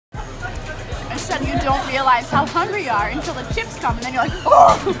said you don't realize how hungry you are until the chips come, and then you're like,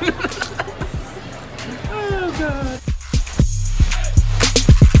 oh! Oh, God.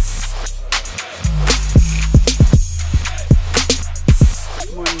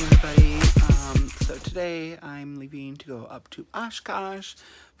 Good morning, everybody. So today I'm leaving to go up to Oshkosh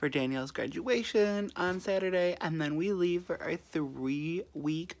for Danielle's graduation on Saturday, and then we leave for our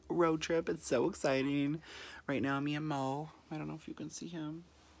 3-week road trip. It's so exciting. Right now, me and Mo, I don't know if you can see him.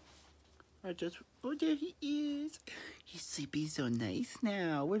 Oh, there he is. He's sleeping so nice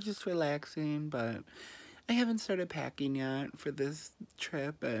now. We're just relaxing, but I haven't started packing yet for this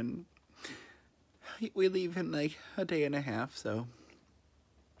trip, and we leave in like a day and a half, so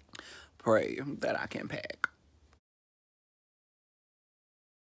pray that I can pack.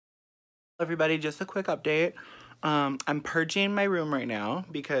 Everybody, just a quick update. I'm purging my room right now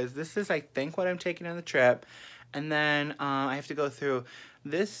because this is, I think, what I'm taking on the trip. And then I have to go through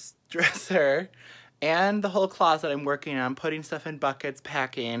this dresser and the whole closet I'm working on, putting stuff in buckets,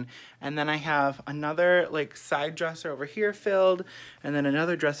 packing. And then I have another like side dresser over here filled, and then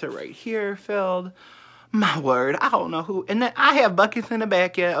another dresser right here filled. My word, I don't know who. And then I have buckets in the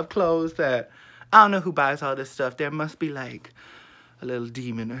back yet of clothes that I don't know who buys all this stuff. There must be like a little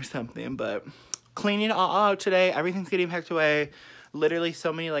demon or something. But cleaning it all out today. Everything's getting packed away. Literally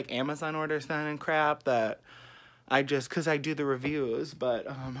so many like Amazon orders done and crap that I just, because I do the reviews. But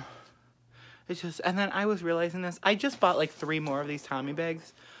it's just, and then I was realizing this. I just bought like 3 more of these Tommy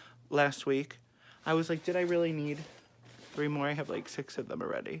bags last week. I was like, did I really need 3 more? I have like 6 of them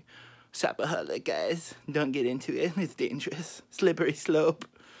already. Shopaholic, guys. Don't get into it. It's dangerous. Slippery slope.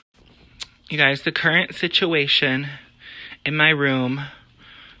 You guys, the current situation in my room,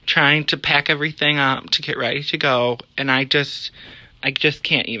 trying to pack everything up to get ready to go, and I just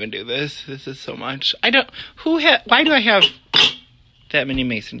can't even do this. This is so much. Why do I have that many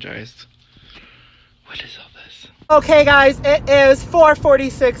mason jars? What is all this? Okay, guys, it is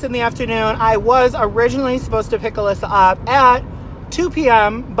 4:46 in the afternoon. I was originally supposed to pick Alyssa up at 2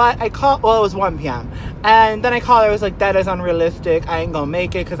 p.m., but well, it was 1 p.m. And then I called her. I was like, that is unrealistic. I ain't gonna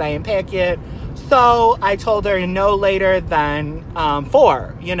make it because I ain't packed yet. So I told her no later than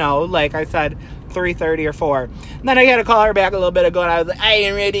 4, you know, like I said, 3:30 or 4. And then I had to call her back a little bit ago, and I was like, I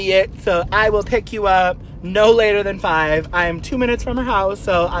ain't ready yet, so I will pick you up no later than 5. I am 2 minutes from her house,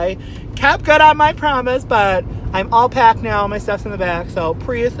 so I kept good on my promise, but I'm all packed now. My stuff's in the back, so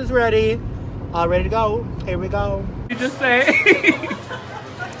Prius is ready. All ready to go. Here we go. You just say.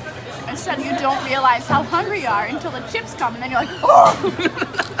 I said you don't realize how hungry you are until the chips come, and then you're like, oh!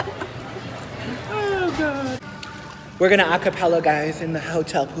 Oh, God. We're gonna acapella, guys, in the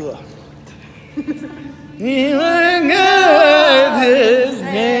hotel pool. You are good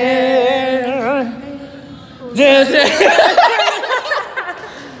to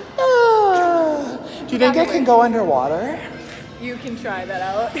Do you think I can go underwater? You can try that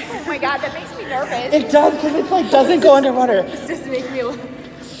out. Oh my God, that makes me nervous. It does, because it's like doesn't go underwater. It's just making me look.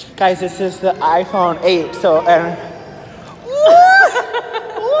 Guys, this is the iPhone 8, so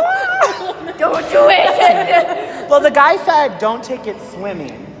Don't do it. well, the guy said don't take it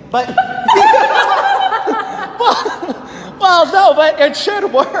swimming, but well, no, but it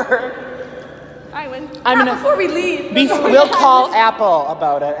should work. I win. Before we leave. We'll call Apple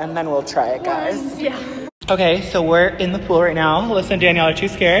about it, and then we'll try it, guys. Yeah. Okay, so we're in the pool right now. Alyssa and Danielle are too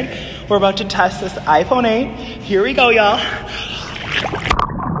scared. We're about to test this iPhone 8. Here we go, y'all.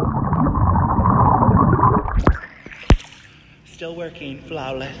 Still working,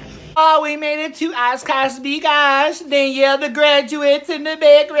 flawless. Oh, we made it to Oshkosh, gosh. Danielle, the graduates in the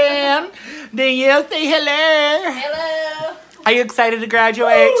background. Danielle, say hello. Hello. Are you excited to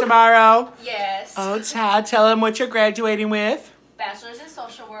graduate tomorrow? Yes. Oh, child, tell them what you're graduating with. Bachelor's in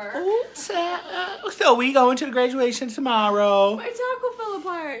social work. Oh, child. So we going to the graduation tomorrow. My taco fell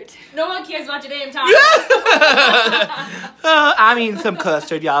apart. No one cares about your damn taco. I mean, some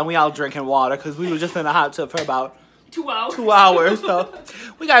custard, y'all. And we all drinking water because we were just in the hot tub for about 2 hours. 2 hours. So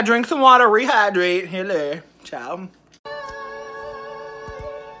we got to drink some water, rehydrate. Hello. Ciao.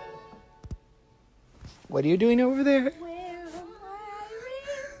 What are you doing over there?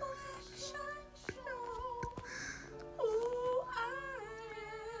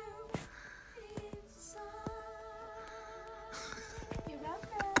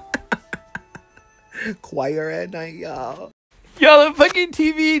 Choir at night, y'all. Yo, the fucking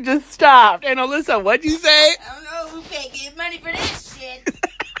TV just stopped. And Alyssa, what'd you say? I don't know who paid good money for this shit.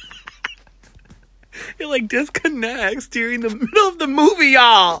 It like disconnects during the middle of the movie,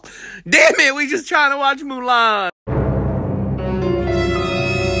 y'all. Damn it, we just trying to watch Mulan.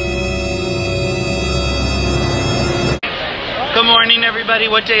 Good morning, everybody.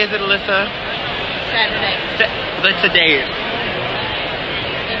 What day is it, Alyssa? Saturday. That's a date.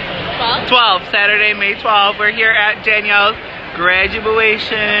 12? 12, Saturday, May 12th. We're here at Danielle's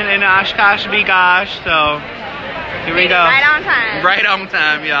graduation in Oshkosh B'gosh. So here we go. Right on time. Right on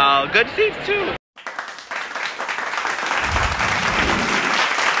time, y'all. Good seats too.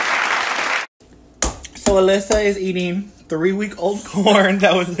 So Alyssa is eating 3-week-old corn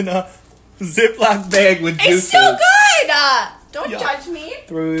that was in a Ziploc bag with juices. It's so good! Don't Yeah. judge me.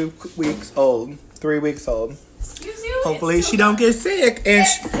 3 weeks old. 3 weeks old. Excuse you. Hopefully she don't get sick. And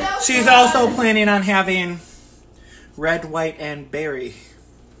she's also planning on having red, white, and berry.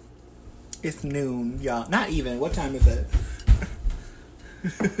 It's noon, y'all. Not even. What time is it?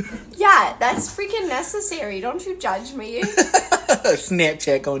 Yeah, that's freaking necessary. Don't you judge me.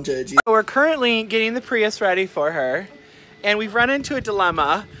 Snapchat gonna judge you. We're currently getting the Prius ready for her. And we've run into a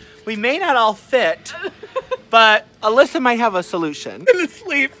dilemma. We may not all fit, but Alyssa might have a solution. I'm gonna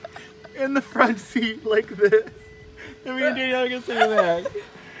sleep in the front seat like this. And me and Danielle are gonna sit in the back.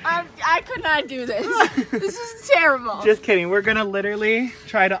 I could not do this. This is terrible. Just kidding. We're gonna literally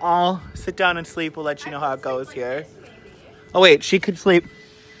try to all sit down and sleep. We'll let you know how it goes here. Oh wait, she could sleep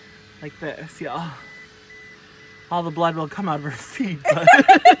like this, y'all. All the blood will come out of her feet, but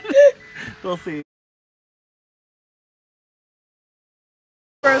we'll see.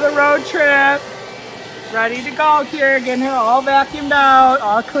 For the road trip. Ready to go here. Getting her all vacuumed out,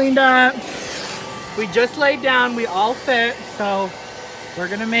 all cleaned up. We just laid down. We all fit, so we're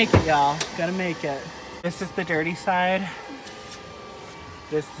gonna make it, y'all. Gotta make it. This is the dirty side.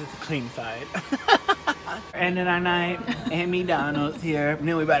 This is the clean side. Ending our night at McDonald's here.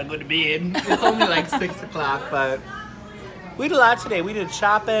 Then we about to go to bed. It's only like 6 o'clock, but we did a lot today. We did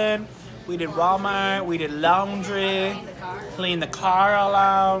shopping, we did Walmart, we did laundry, cleaned the car all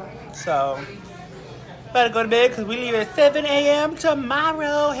out. So, better go to bed because we leave at 7 a.m.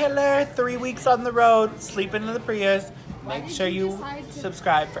 tomorrow. Hitler, 3 weeks on the road, sleeping in the Prius. Make sure you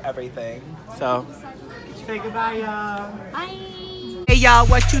subscribe for everything. So, say goodbye, y'all. Bye. Hey y'all,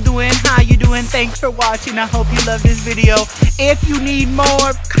 what you doing? How you doing? Thanks for watching. I hope you love this video. If you need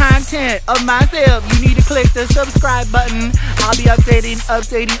more content of myself, you need to click the subscribe button. I'll be updating.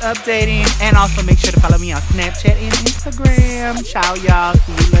 And also make sure to follow me on Snapchat and Instagram. Ciao, y'all.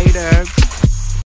 See you later.